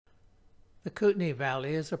The Kootenai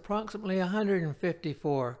Valley is approximately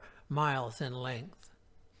 154 miles in length.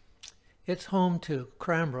 It's home to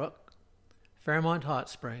Cranbrook, Fairmont Hot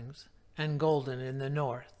Springs, and Golden in the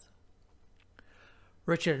north.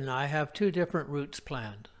 Richard and I have two different routes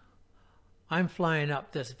planned. I'm flying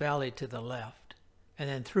up this valley to the left, and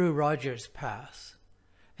then through Rogers Pass,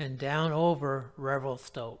 and down over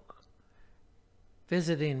Revelstoke,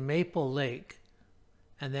 visiting Maple Lake,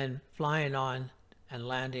 and then flying on and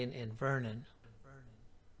landing in Vernon.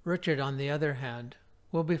 Richard, on the other hand,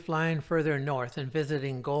 will be flying further north and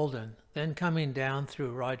visiting Golden, then coming down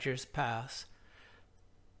through Rogers Pass,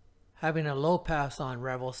 having a low pass on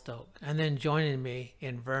Revelstoke, and then joining me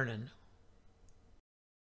in Vernon.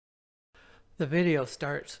 The video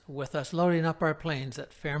starts with us loading up our planes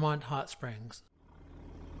at Fairmont Hot Springs.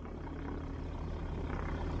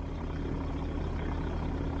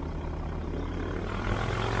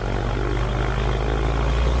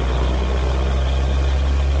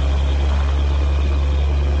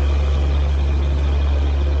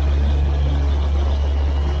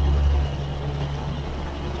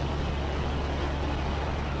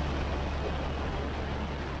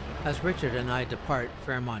 As Richard and I depart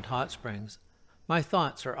Fairmont Hot Springs, my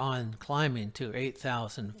thoughts are on climbing to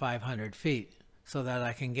 8,500 feet so that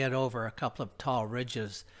I can get over a couple of tall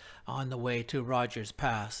ridges on the way to Rogers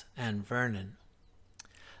Pass and Vernon.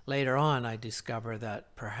 Later on, I discover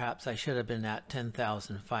that perhaps I should have been at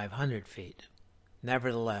 10,500 feet.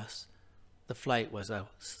 Nevertheless, the flight was a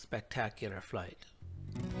spectacular flight.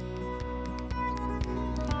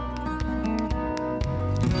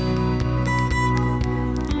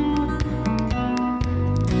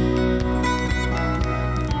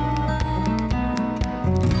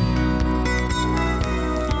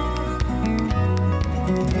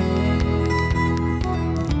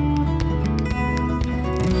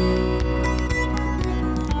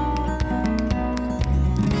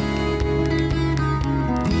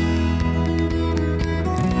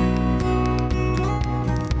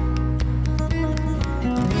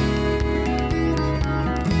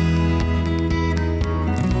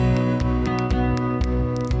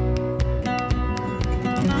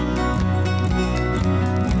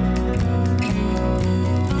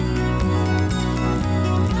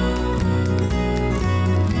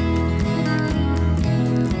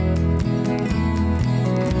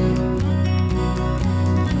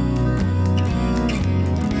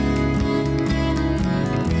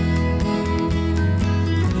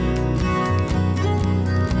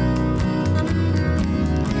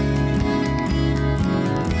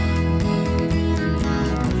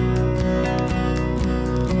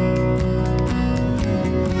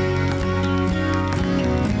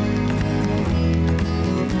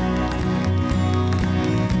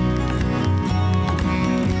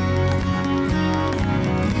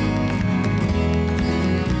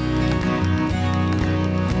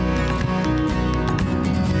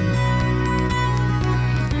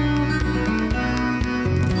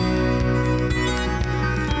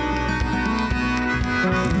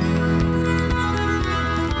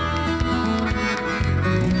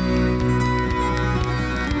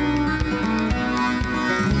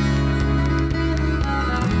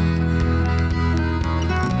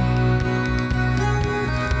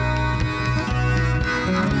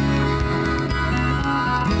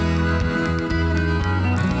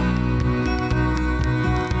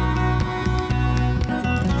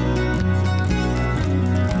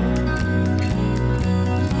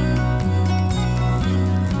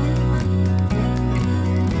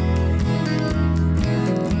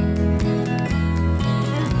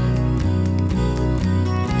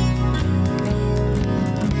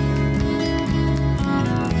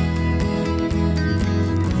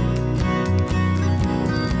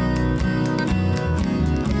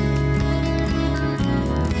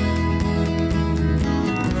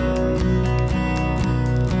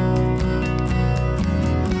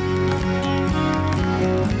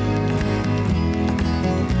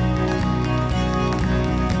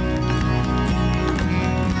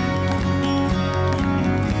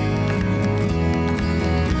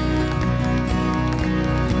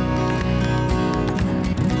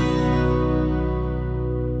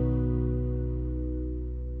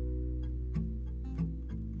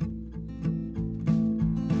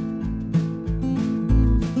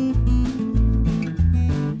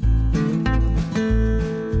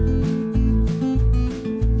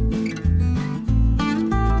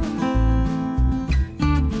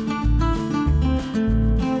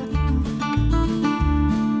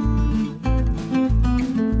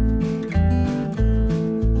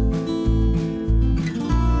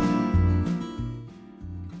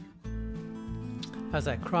 As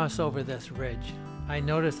I cross over this ridge, I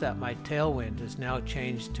notice that my tailwind is now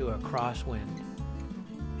changed to a crosswind,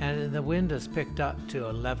 and the wind has picked up to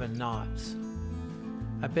 11 knots.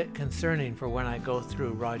 A bit concerning for when I go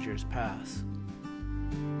through Rogers Pass.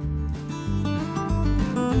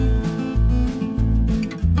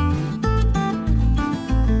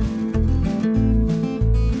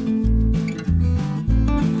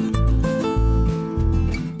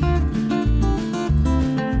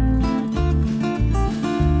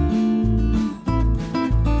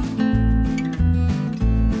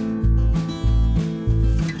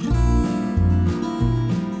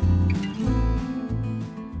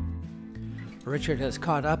 Richard has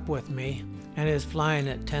caught up with me and is flying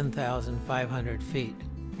at 10,500 feet,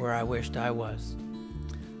 where I wished I was.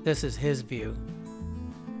 This is his view.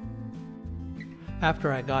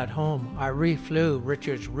 After I got home, I reflew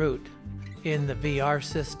Richard's route in the VR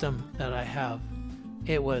system that I have.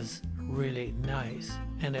 It was really nice,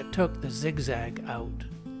 and it took the zigzag out.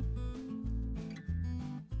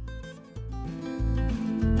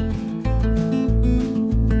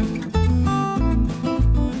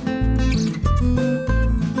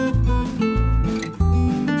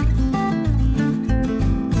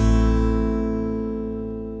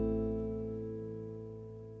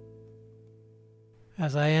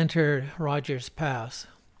 As I enter Rogers Pass,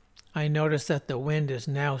 I notice that the wind is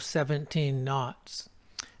now 17 knots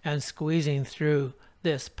and squeezing through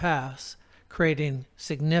this pass, creating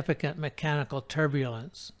significant mechanical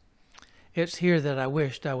turbulence. It's here that I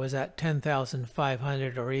wished I was at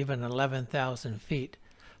 10,500 or even 11,000 feet,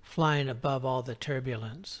 flying above all the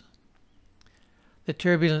turbulence. The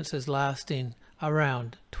turbulence is lasting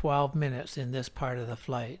around 12 minutes in this part of the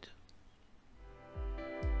flight.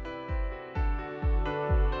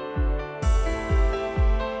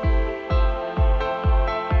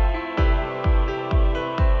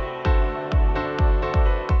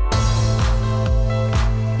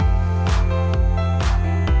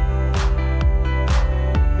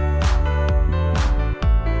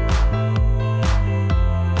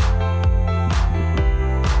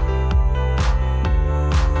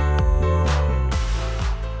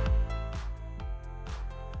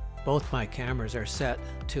 Both my cameras are set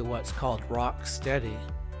to what's called rock steady.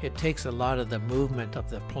 It takes a lot of the movement of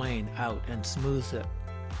the plane out and smooths it.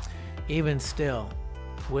 Even still,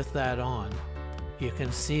 with that on, you can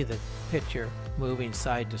see the picture moving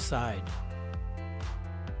side to side.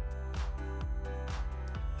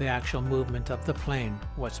 The actual movement of the plane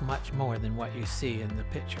was much more than what you see in the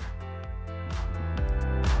picture.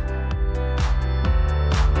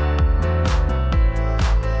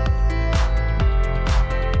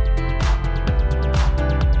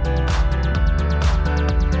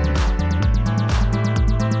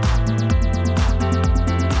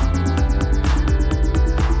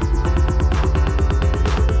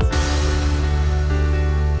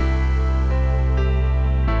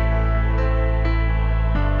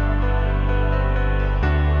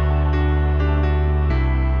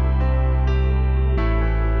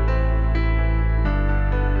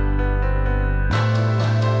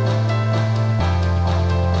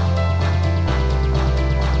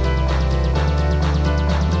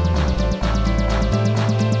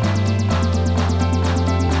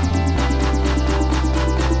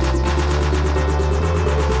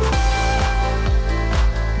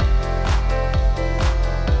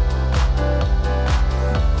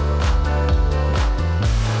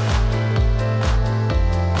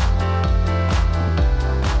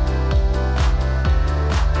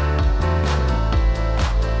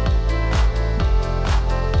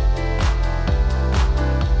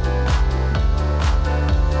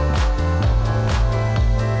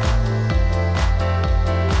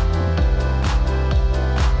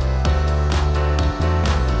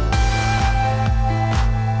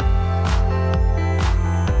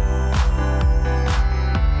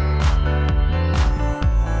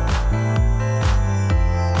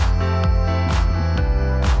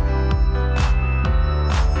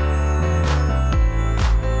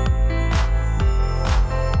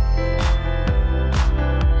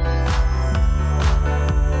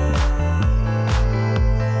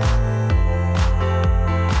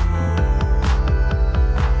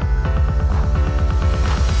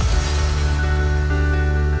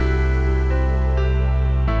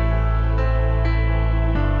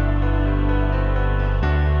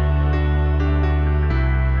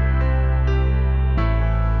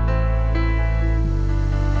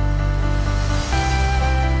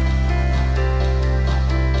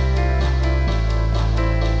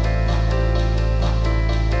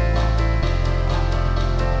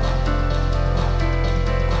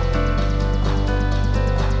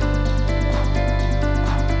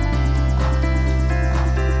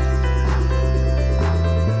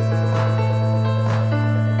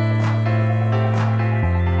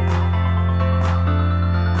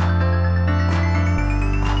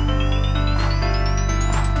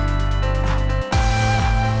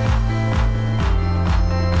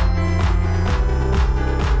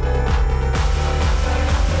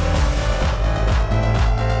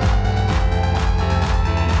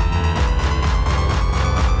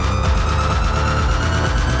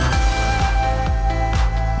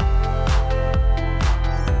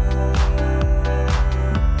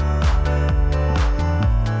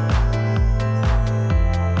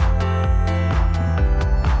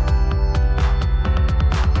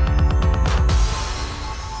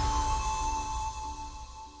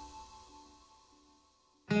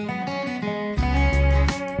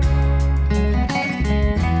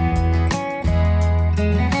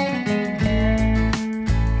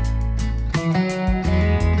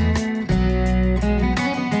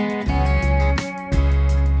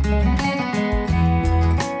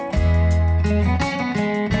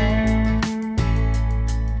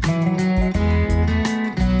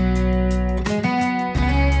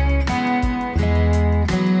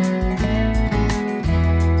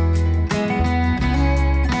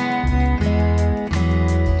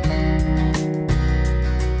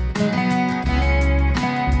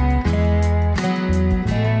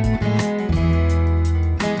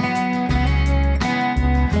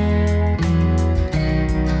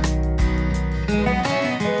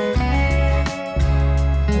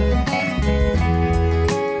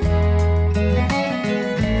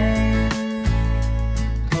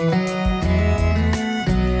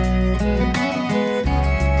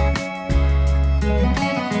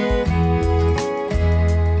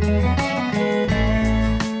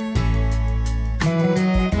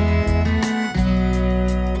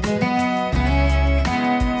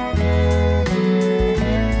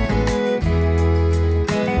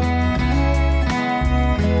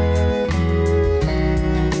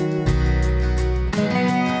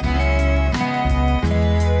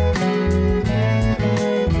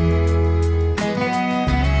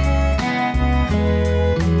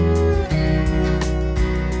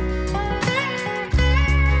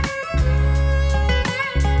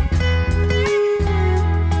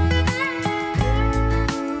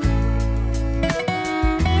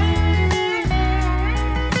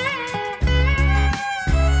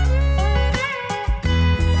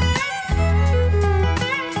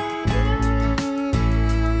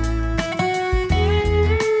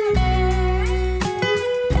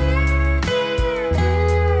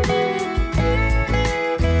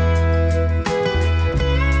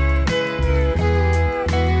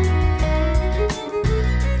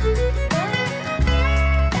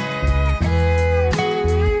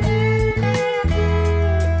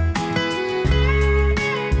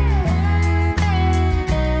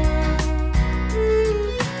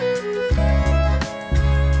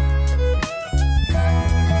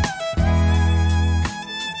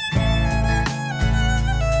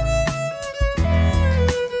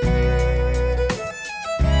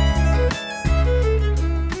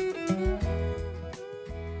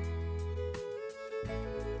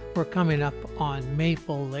 coming up on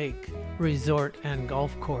Maple Lake Resort and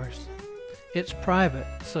Golf Course. It's private,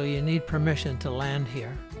 so you need permission to land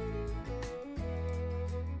here.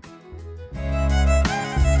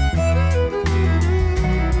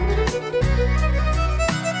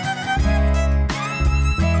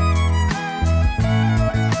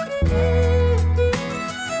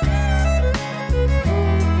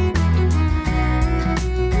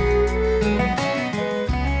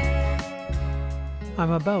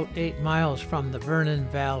 I'm about 8 miles from the Vernon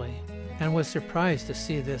Valley and was surprised to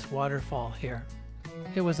see this waterfall here.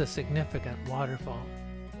 It was a significant waterfall.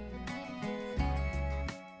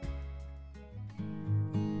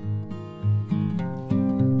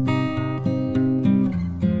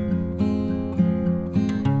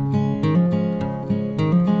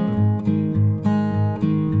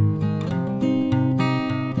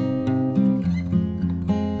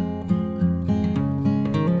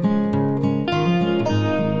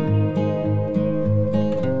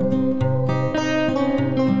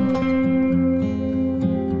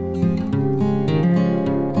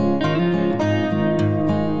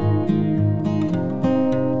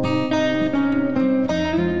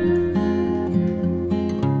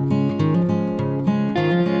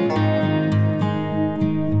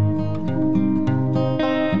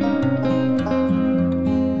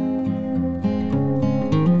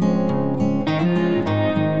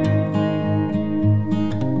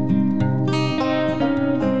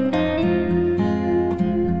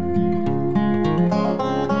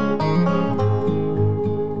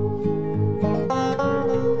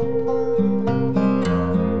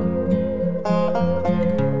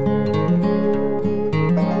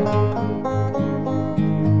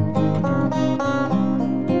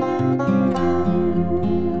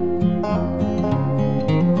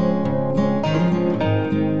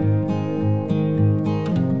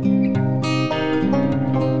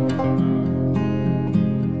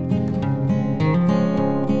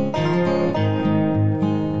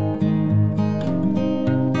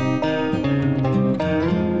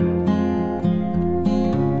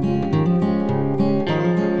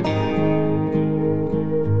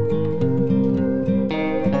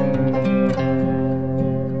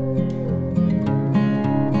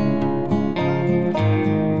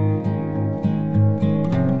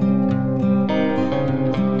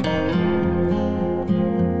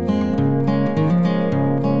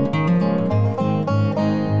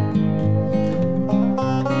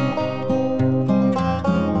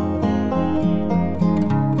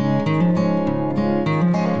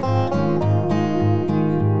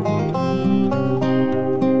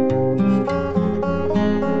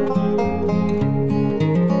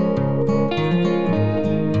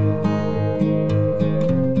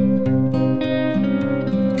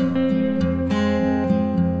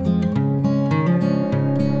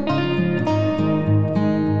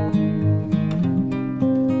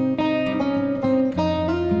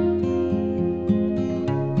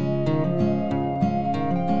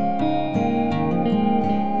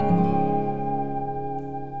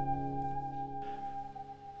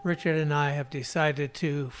 Richard and I have decided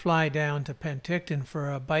to fly down to Penticton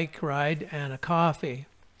for a bike ride and a coffee.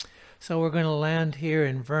 So we're going to land here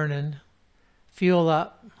in Vernon, fuel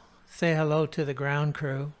up, say hello to the ground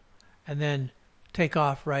crew, and then take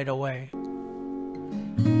off right away.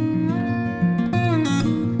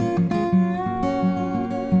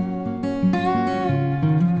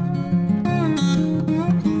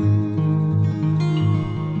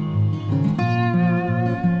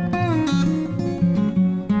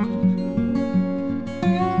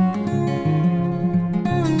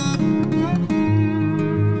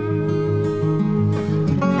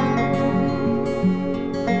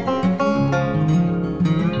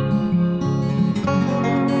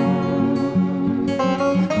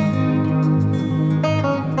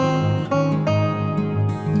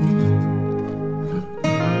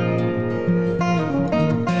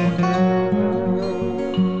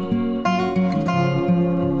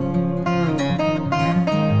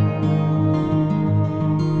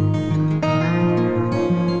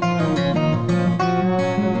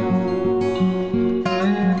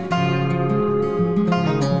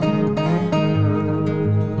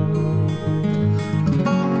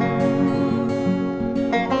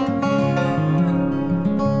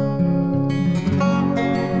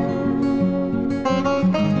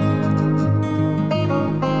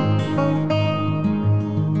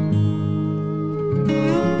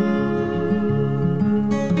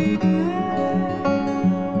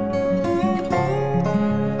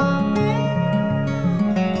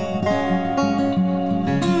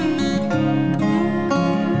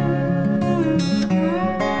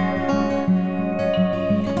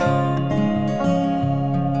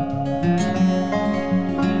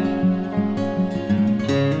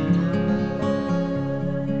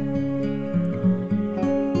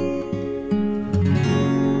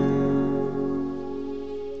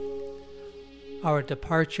 Our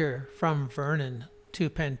departure from Vernon to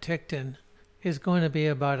Penticton is going to be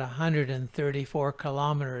about 134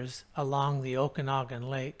 kilometers along the Okanagan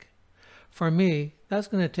Lake. For me, that's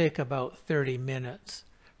going to take about 30 minutes.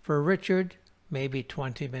 For Richard, maybe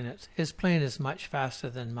 20 minutes. His plane is much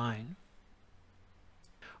faster than mine.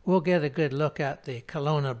 We'll get a good look at the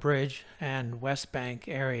Kelowna Bridge and West Bank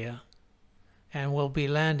area, and we'll be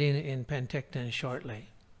landing in Penticton shortly.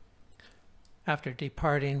 After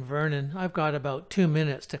departing Vernon, I've got about 2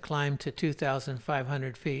 minutes to climb to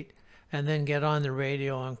 2,500 feet and then get on the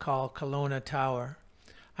radio and call Kelowna Tower.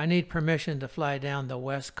 I need permission to fly down the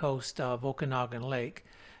west coast of Okanagan Lake,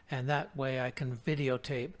 and that way I can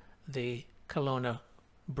videotape the Kelowna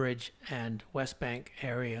Bridge and West Bank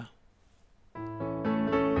area.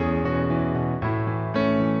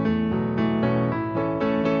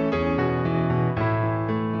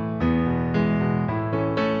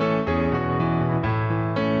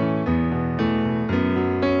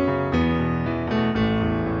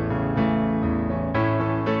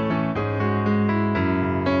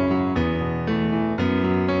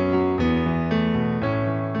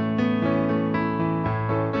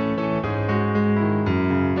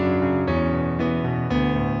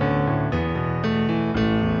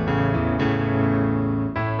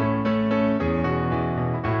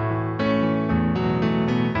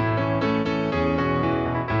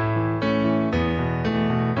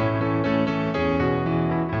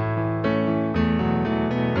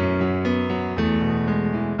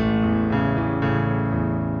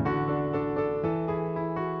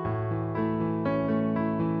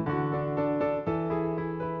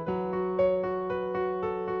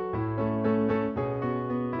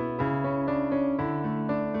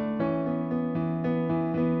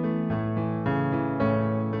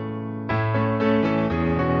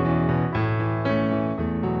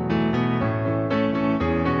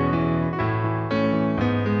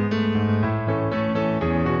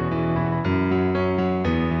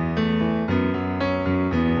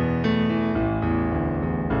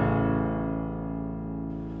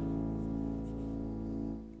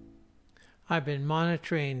 I've been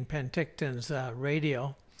monitoring Penticton's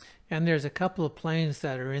radio, and there's a couple of planes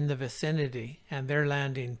that are in the vicinity, and they're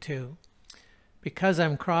landing too. Because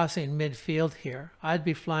I'm crossing midfield here, I'd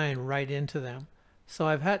be flying right into them, so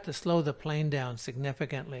I've had to slow the plane down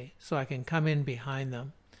significantly so I can come in behind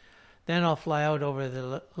them. Then I'll fly out over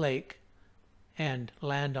the lake and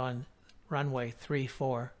land on runway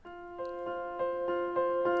 34.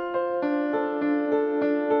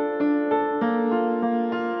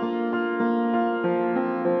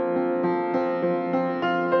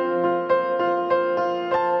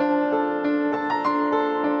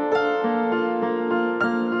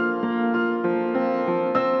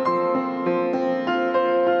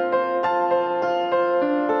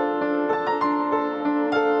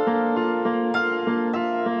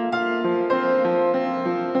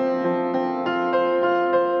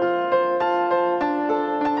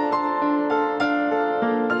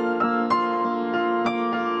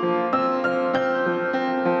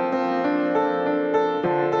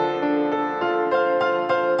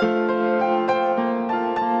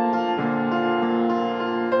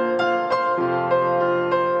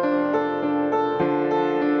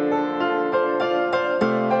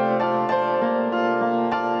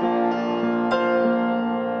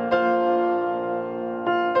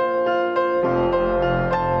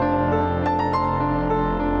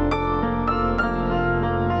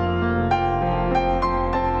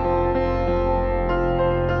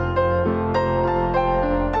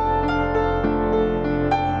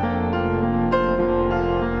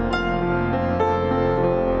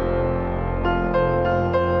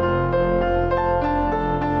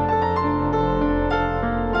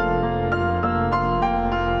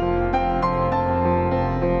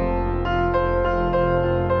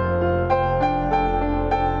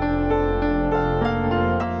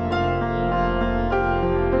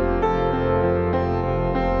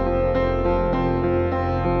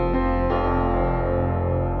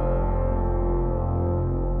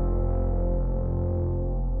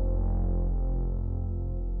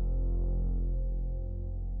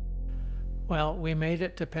 Well, we made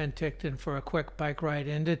it to Penticton for a quick bike ride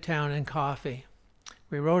into town and coffee.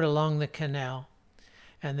 We rode along the canal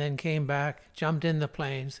and then came back, jumped in the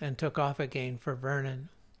planes, and took off again for Vernon.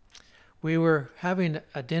 We were having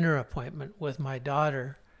a dinner appointment with my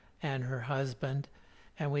daughter and her husband,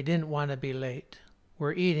 and we didn't want to be late.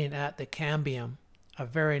 We're eating at the Cambium, a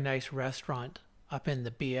very nice restaurant up in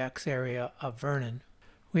the BX area of Vernon.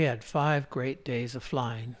 We had 5 great days of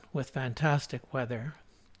flying with fantastic weather.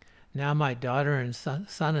 Now my daughter and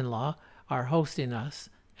son-in-law are hosting us,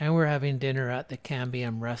 and we're having dinner at the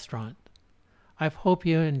Cambium restaurant. I hope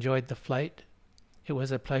you enjoyed the flight. It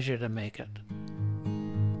was a pleasure to make it.